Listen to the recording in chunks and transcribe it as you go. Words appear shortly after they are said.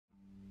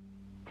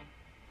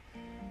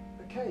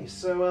Okay,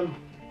 so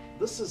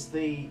this is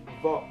the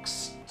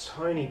Vox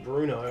Tony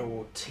Bruno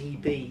or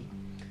TB35C,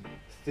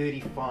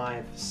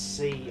 I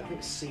think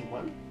it's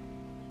C1.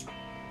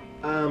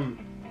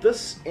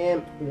 This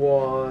amp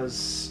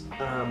was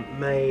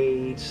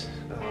made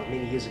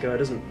many years ago.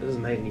 It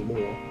isn't made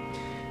anymore,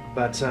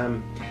 but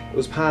it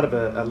was part of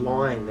a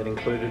line that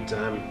included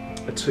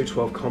a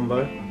 212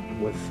 combo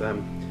with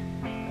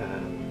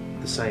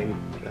the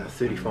same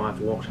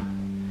 35 watt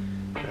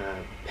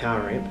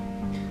power amp.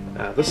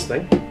 This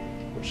thing,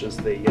 which is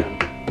the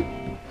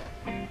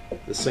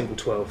single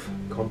 12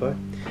 combo,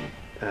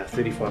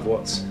 35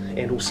 watts,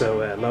 and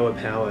also a lower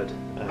powered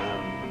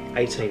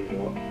 18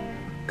 watt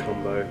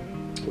combo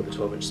with a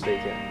 12-inch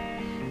speaker.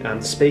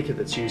 The speaker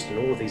that's used in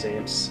all of these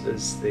amps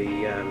is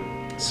the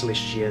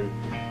Celestion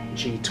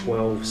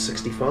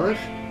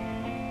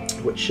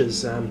G1265, which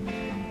is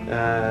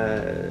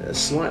a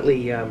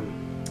slightly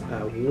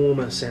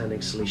warmer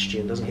sounding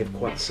Celestion. Doesn't have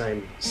quite the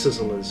same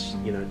sizzle as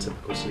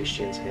typical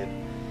Celestions have.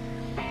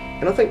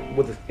 And I think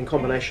in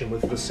combination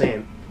with this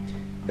amp,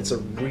 it's a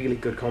really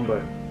good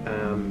combo.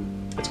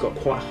 It's got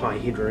quite high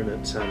headroom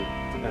at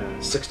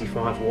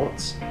 65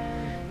 watts.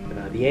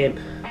 The amp,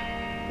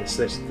 the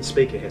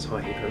speaker has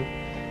high headroom.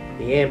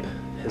 The amp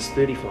has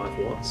 35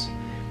 watts,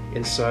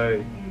 and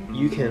so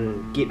you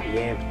can get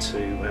the amp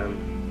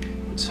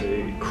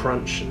to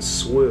crunch and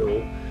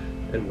swirl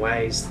in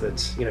ways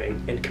that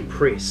and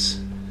compress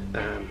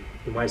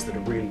in ways that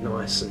are really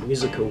nice and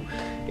musical.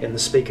 And the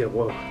speaker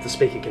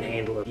can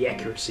handle it. The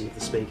accuracy of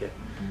the speaker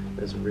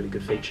is a really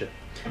good feature.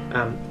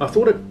 I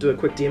thought I'd do a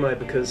quick demo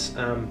because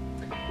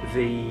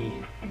the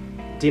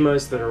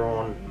demos that are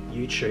on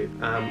YouTube,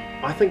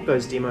 I think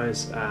those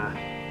demos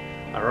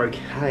are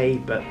okay,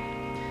 but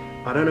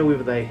I don't know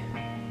whether they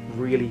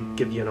really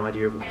give you an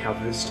idea of how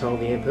versatile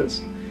the amp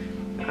is,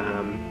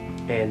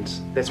 and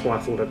that's why I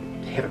thought I'd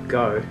have a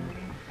go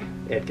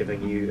at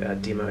giving you a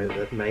demo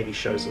that maybe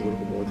shows a little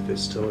bit more of the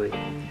versatility.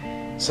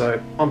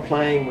 So I'm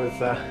playing with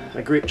a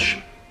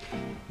Gretsch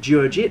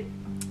Duo Jet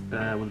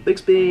with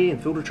Bixby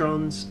and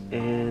Filtertrons,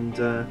 and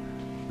the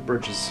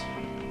bridge is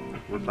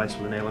replaced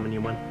with an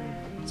aluminium one.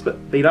 It's a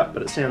bit beat up,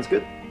 but it sounds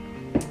good.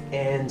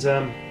 And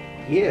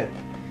yeah,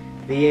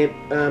 the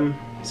amp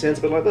sounds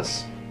a bit like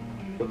this.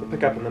 Got the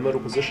pickup in the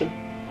middle position.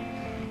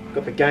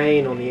 Got the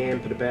gain on the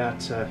amp at about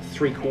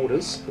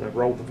 3/4, and I've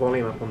rolled the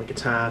volume up on the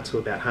guitar to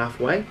about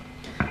halfway.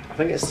 I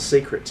think that's the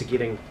secret to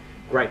getting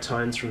great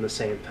tones from this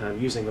amp,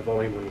 using the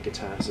volume on the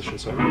guitar position.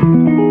 So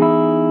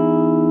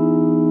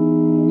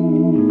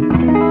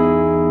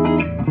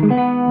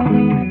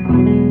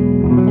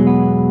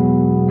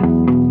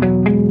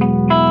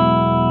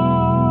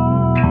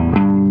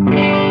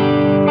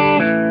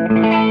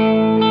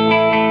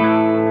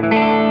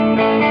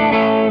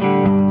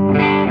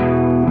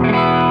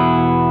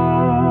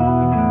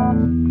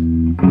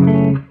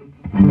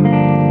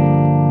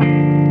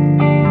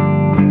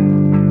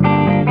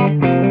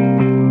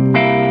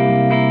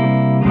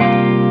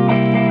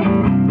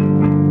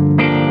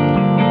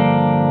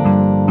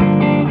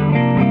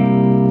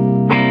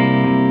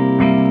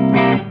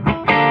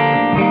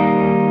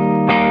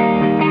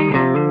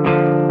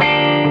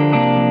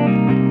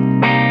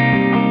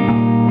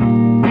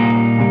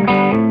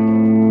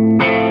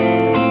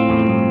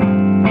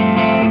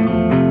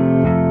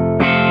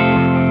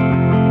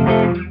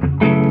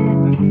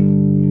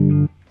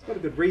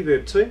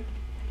reverb too.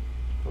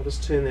 I'll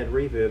just turn that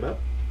reverb up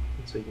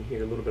so you can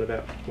hear a little bit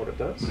about what it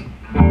does. It's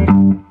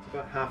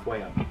about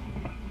halfway up.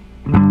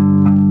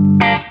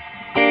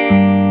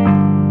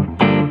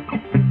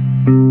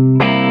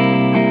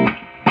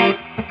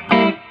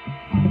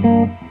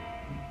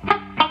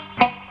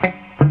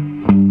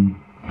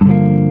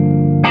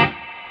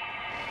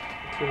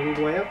 Turn it all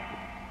the way up.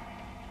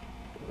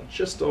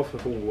 Just off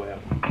of all the way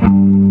up.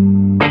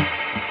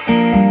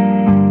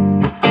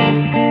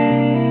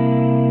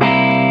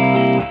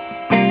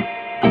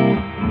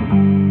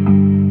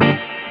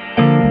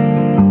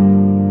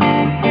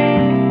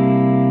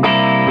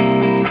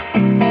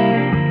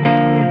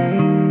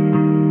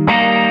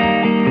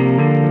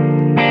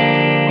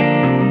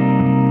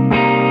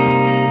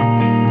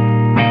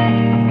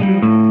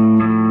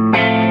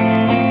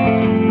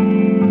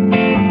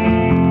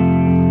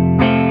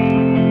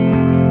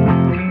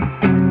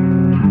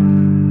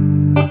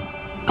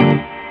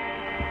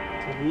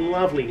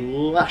 Lovely,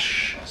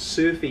 lush,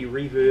 surfy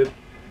reverb,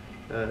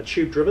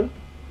 tube driven.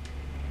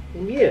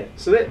 And yeah,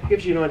 so that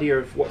gives you an idea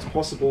of what's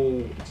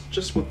possible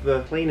just with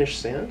the cleanish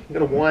sound. I'm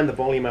going to wind the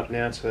volume up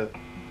now to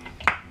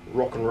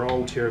rock and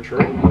roll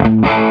territory.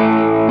 Don't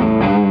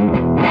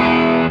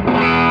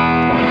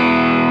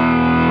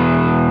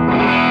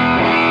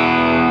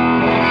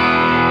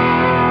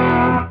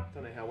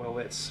know how well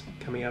that's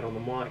coming out on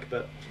the mic,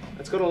 but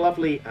it's got a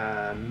lovely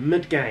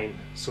mid-gain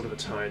sort of a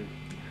tone.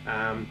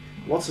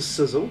 Lots of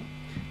sizzle,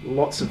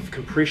 lots of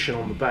compression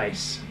on the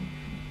bass,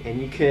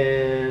 and you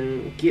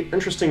can get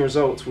interesting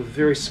results with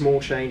very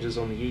small changes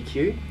on the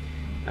EQ,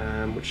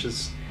 which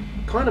is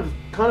kind of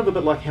a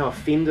bit like how a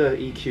Fender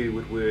EQ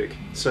would work.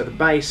 So the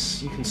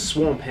bass, you can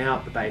swamp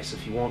out the bass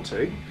if you want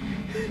to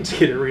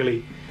get a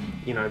really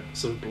you know,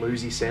 sort of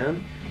bluesy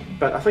sound.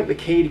 But I think the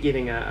key to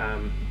getting a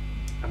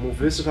more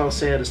versatile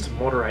sound is to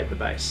moderate the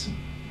bass.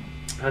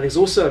 There's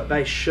also a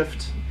bass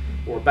shift,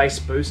 or a bass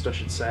boost I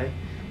should say,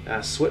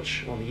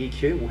 switch on the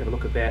EQ. We'll have a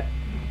look at that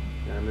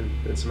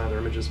in some other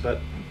images, but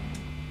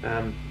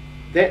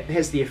that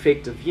has the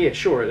effect of, yeah,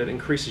 sure, it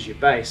increases your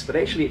bass, but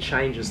actually it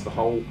changes the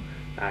whole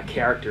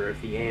character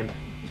of the amp.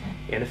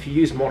 And if you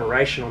use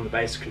moderation on the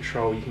bass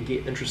control, you can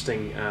get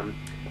interesting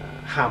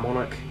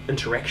harmonic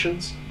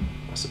interactions,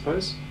 I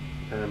suppose,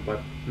 by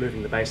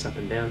moving the bass up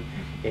and down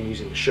and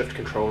using the shift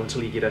control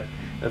until you get a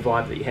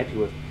vibe that you're happy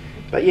with.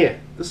 But yeah,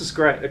 this is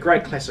great, a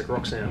great classic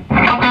rock sound.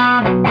 Let's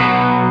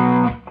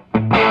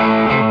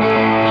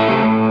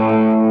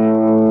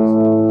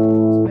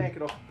back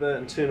it off a bit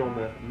and turn on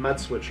the mud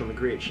switch on the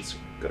Gretsch. It's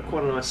got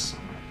quite a nice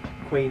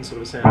Queen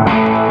sort of sound.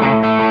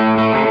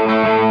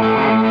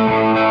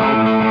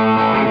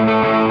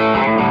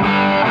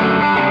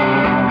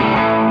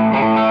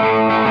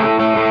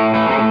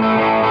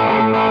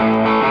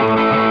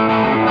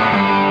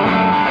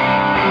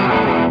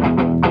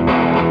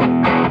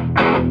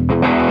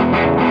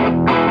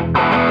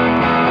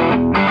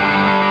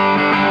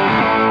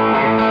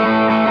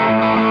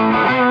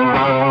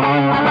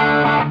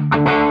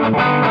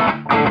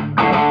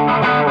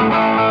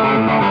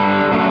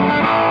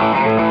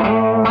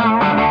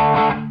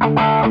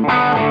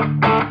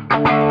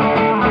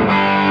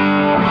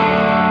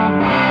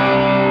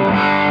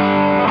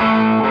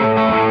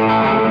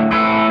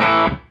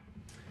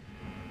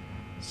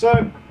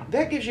 So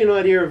that gives you an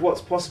idea of what's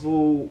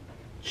possible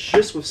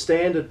just with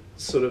standard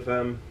sort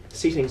of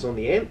settings on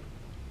the amp.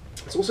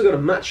 It's also got a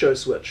macho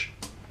switch,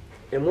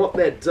 and what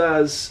that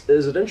does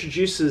is it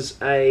introduces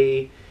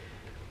a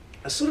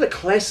sort of a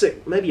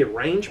classic, maybe a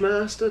range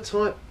master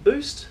type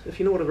boost, if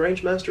you know what a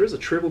range master is, a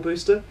treble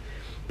booster,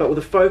 but with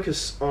a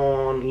focus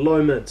on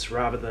low mids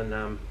rather than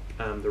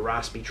the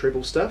raspy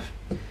treble stuff.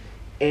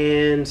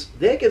 And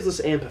that gives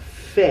this amp a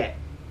fat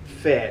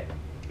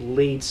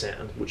lead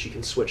sound, which you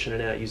can switch in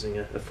and out using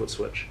a foot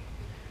switch.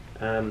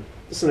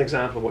 This is an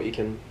example of what you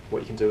can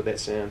do with that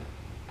sound.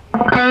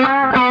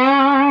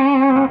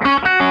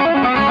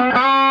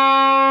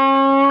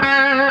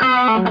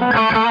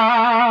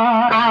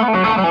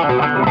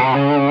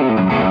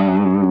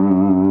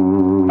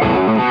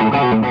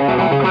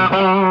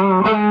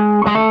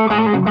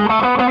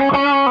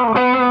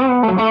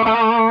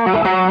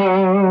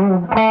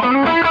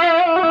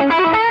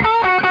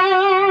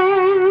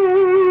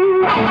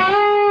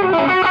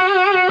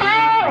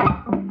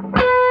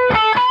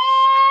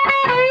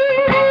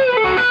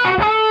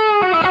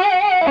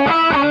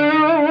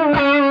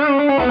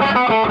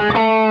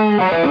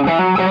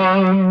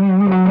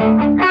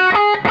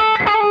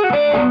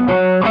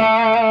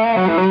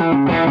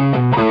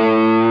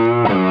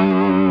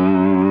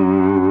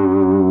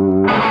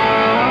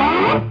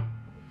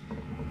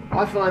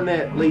 I find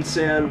that lead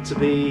sound to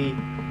be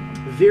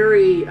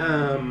very,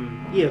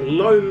 yeah,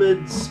 low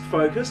mids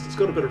focused. It's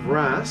got a bit of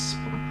rasp,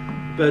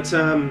 but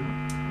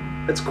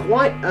it's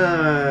quite,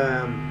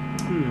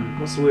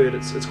 what's the word?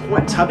 It's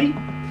quite tubby.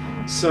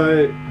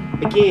 So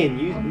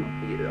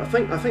again, I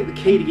think the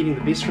key to getting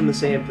the best from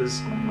this amp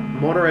is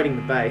moderating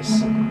the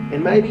bass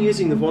and maybe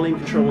using the volume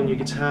control on your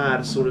guitar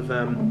to sort of,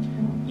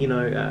 you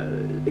know,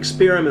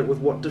 experiment with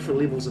what different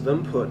levels of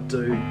input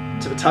do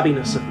to the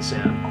tubbiness of the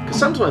sound. Because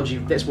sometimes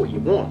that's what you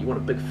want. You want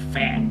a big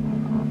fat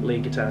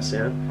lead guitar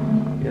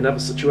sound. In other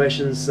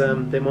situations,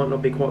 they might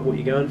not be quite what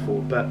you're going for.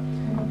 But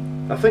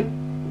I think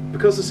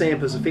because this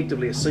amp is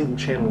effectively a single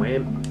channel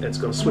amp, it's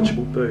got a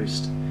switchable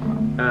boost.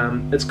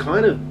 It's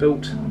kind of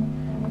built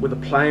with a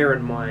player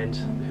in mind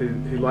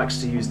who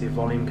likes to use their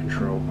volume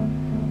control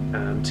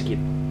to get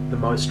the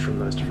most from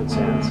those different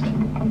sounds. If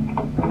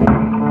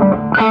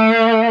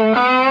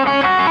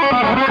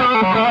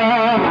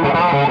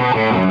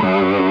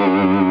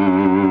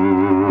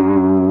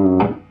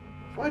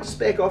I just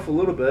back off a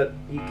little bit,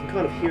 you can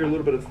kind of hear a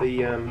little bit of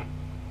the,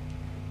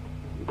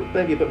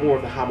 maybe a bit more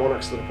of the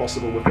harmonics that are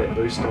possible with that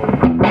boost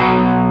on.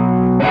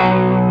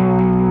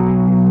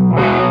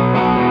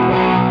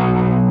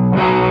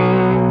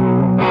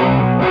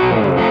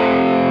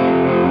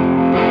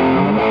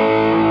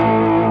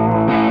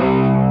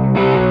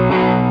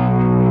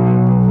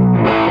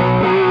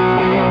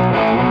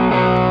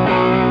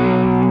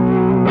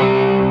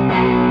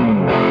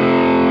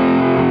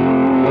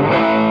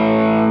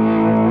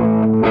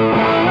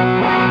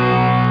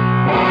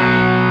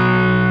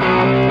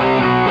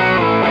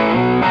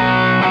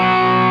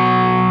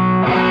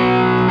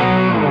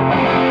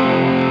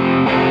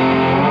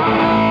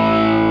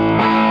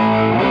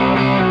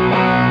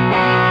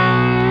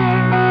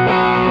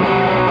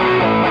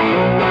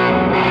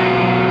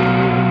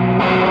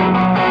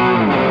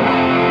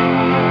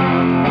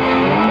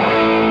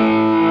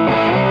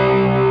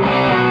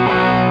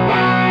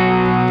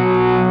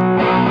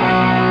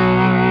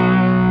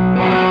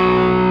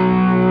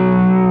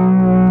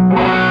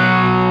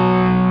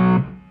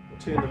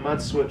 Turn the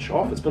mud switch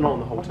off, it's been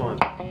on the whole time.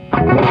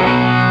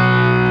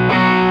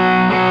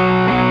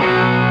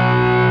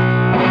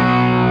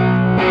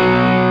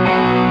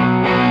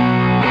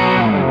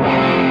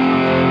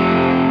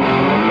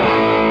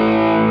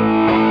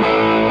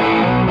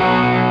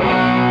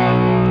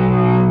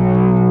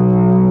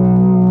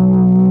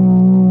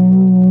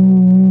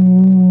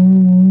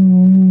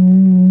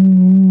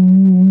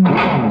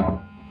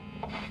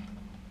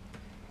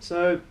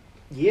 So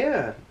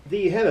yeah, there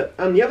you have it.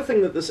 The other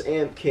thing that this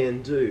amp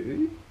can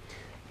do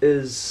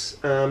is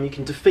you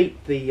can defeat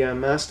the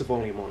master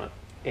volume on it,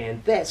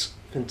 and that's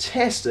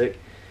fantastic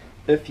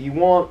if you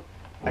want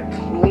a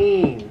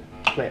clean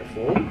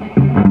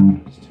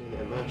platform. Just turn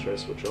that macho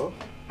switch off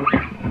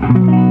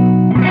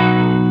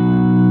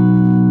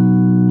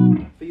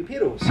for your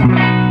pedals. So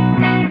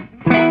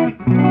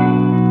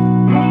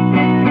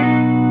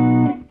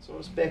I'll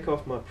just back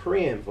off my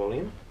preamp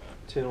volume,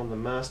 turn on the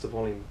master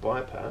volume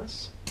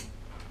bypass,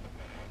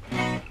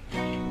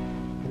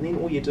 and then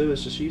all you do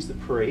is just use the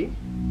pre.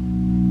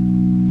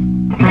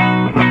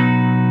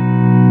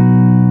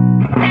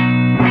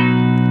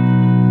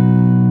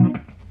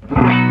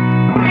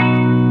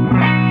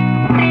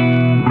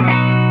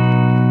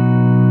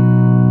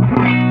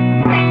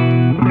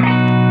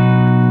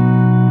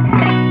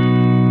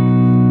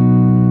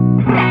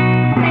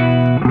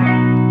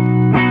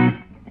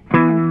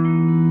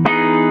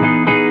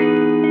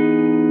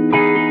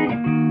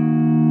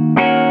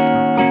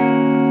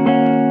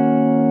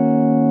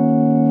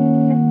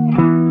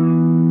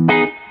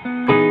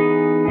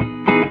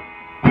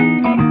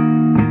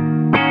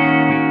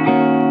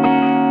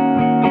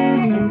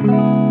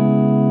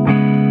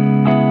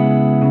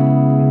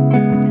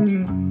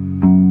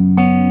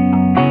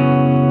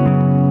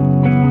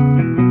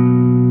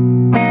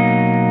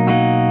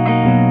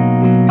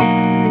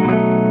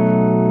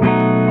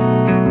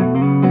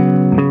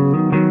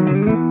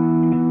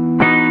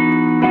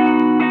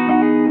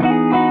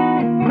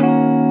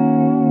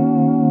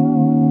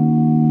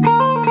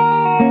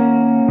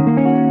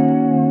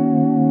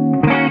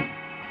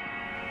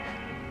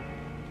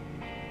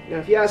 Now,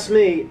 if you ask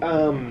me,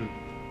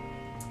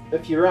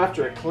 if you're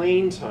after a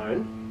clean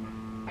tone,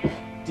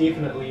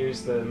 definitely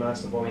use the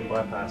master volume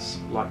bypass.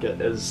 Like, it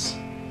is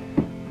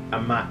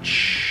a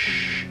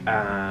much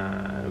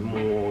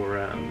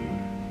more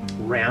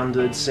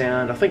rounded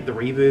sound. I think the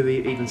reverb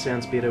even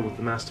sounds better with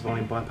the master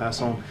volume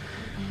bypass on.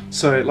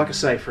 So, like I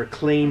say, for a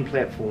clean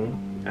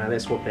platform,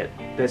 that's what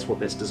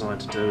that's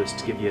designed to do, is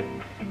to give you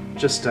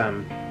just a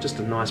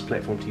nice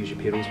platform to use your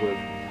pedals with.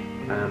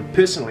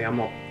 Personally, I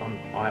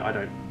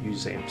don't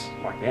use amps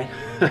like that,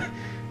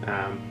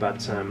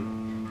 but I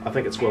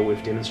think it's well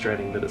worth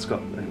demonstrating that it's got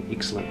an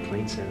excellent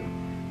clean sound,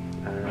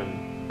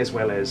 as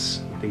well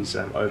as these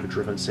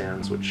overdriven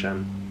sounds, which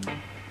you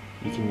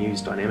can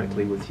use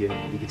dynamically with your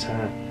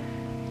guitar.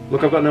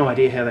 Look, I've got no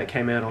idea how that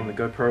came out on the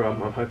GoPro. I'm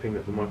hoping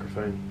that the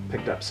microphone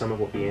picked up some of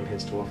what the amp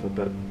has to offer,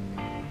 but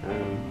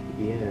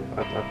yeah,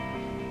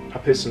 I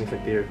personally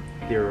think they're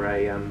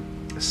a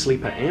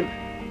sleeper amp.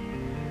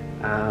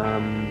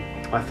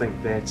 I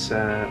think that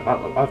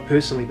I've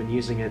personally been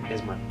using it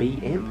as my B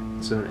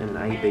amp, so in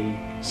an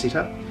A-B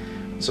setup.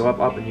 So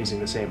I've been using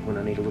this amp when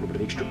I need a little bit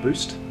of extra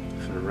boost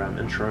for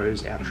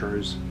intros,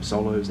 outros,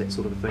 solos, that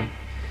sort of thing.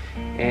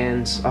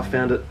 And I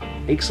found it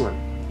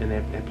excellent in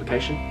that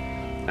application.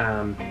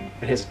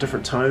 It has a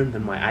different tone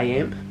than my A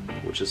amp,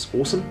 which is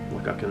awesome.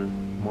 Like, I can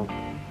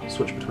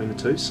switch between the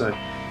two, so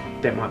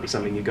that might be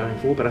something you're going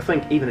for. But I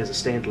think even as a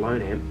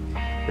standalone amp,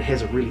 it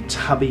has a really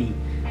tubby,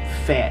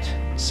 fat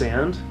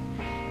sound,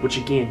 which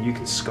again you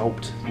can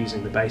sculpt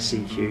using the bass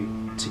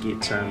EQ to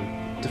get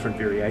different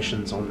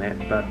variations on that.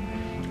 But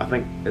I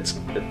think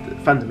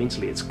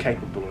fundamentally it's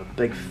capable of a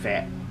big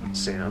fat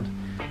sound,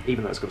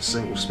 even though it's got a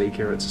single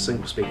speaker. It's a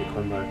single speaker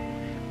combo.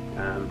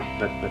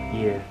 But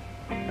yeah,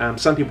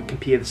 some people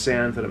compare the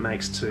sound that it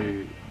makes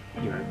to,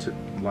 to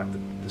like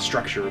the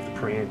structure of the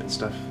preamp and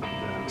stuff,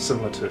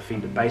 similar to a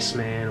Fender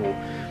Bassman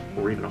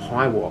or even a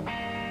Hi-Watt.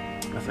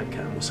 I think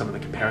with some of the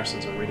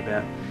comparisons I read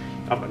about.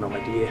 I've got no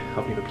idea,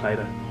 I've never played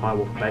a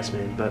Hi-Watt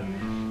Bassman, but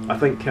I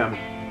think,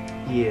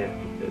 yeah,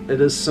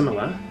 it is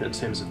similar in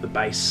terms of the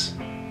bass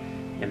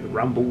and the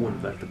rumble and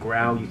the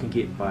growl you can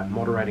get by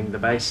moderating the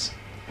bass.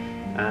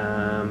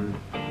 And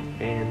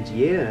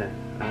yeah,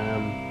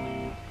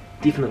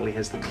 definitely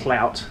has the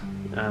clout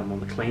on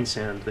the clean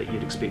sound that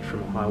you'd expect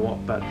from a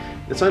Hi-Watt, but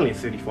it's only a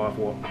 35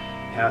 watt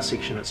power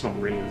section. It's not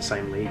really in the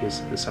same league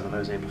as some of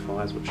those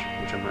amplifiers, which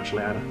are much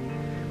louder.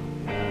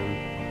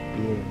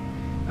 Yeah.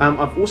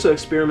 I've also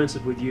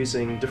experimented with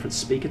using different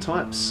speaker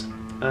types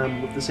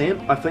with this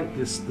amp. I think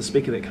the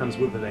speaker that comes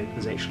with it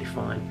is actually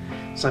fine.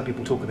 Some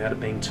people talk about it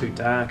being too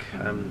dark.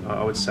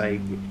 I would say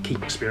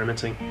keep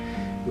experimenting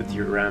with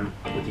your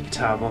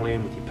guitar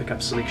volume, with your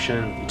pickup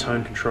selection, with your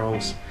tone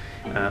controls.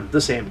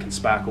 This amp can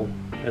sparkle.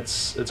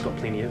 It's got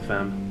plenty of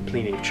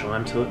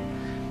chime to it.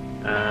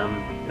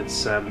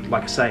 It's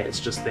like I say, it's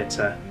just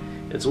that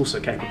it's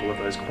also capable of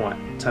those quite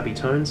tubby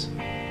tones.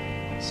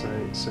 So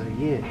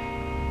yeah.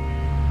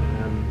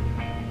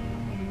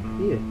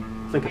 Yeah,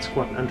 I think it's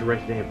quite an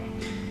underrated amp.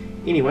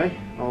 Anyway,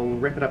 I'll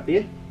wrap it up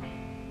there.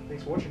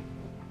 Thanks for watching.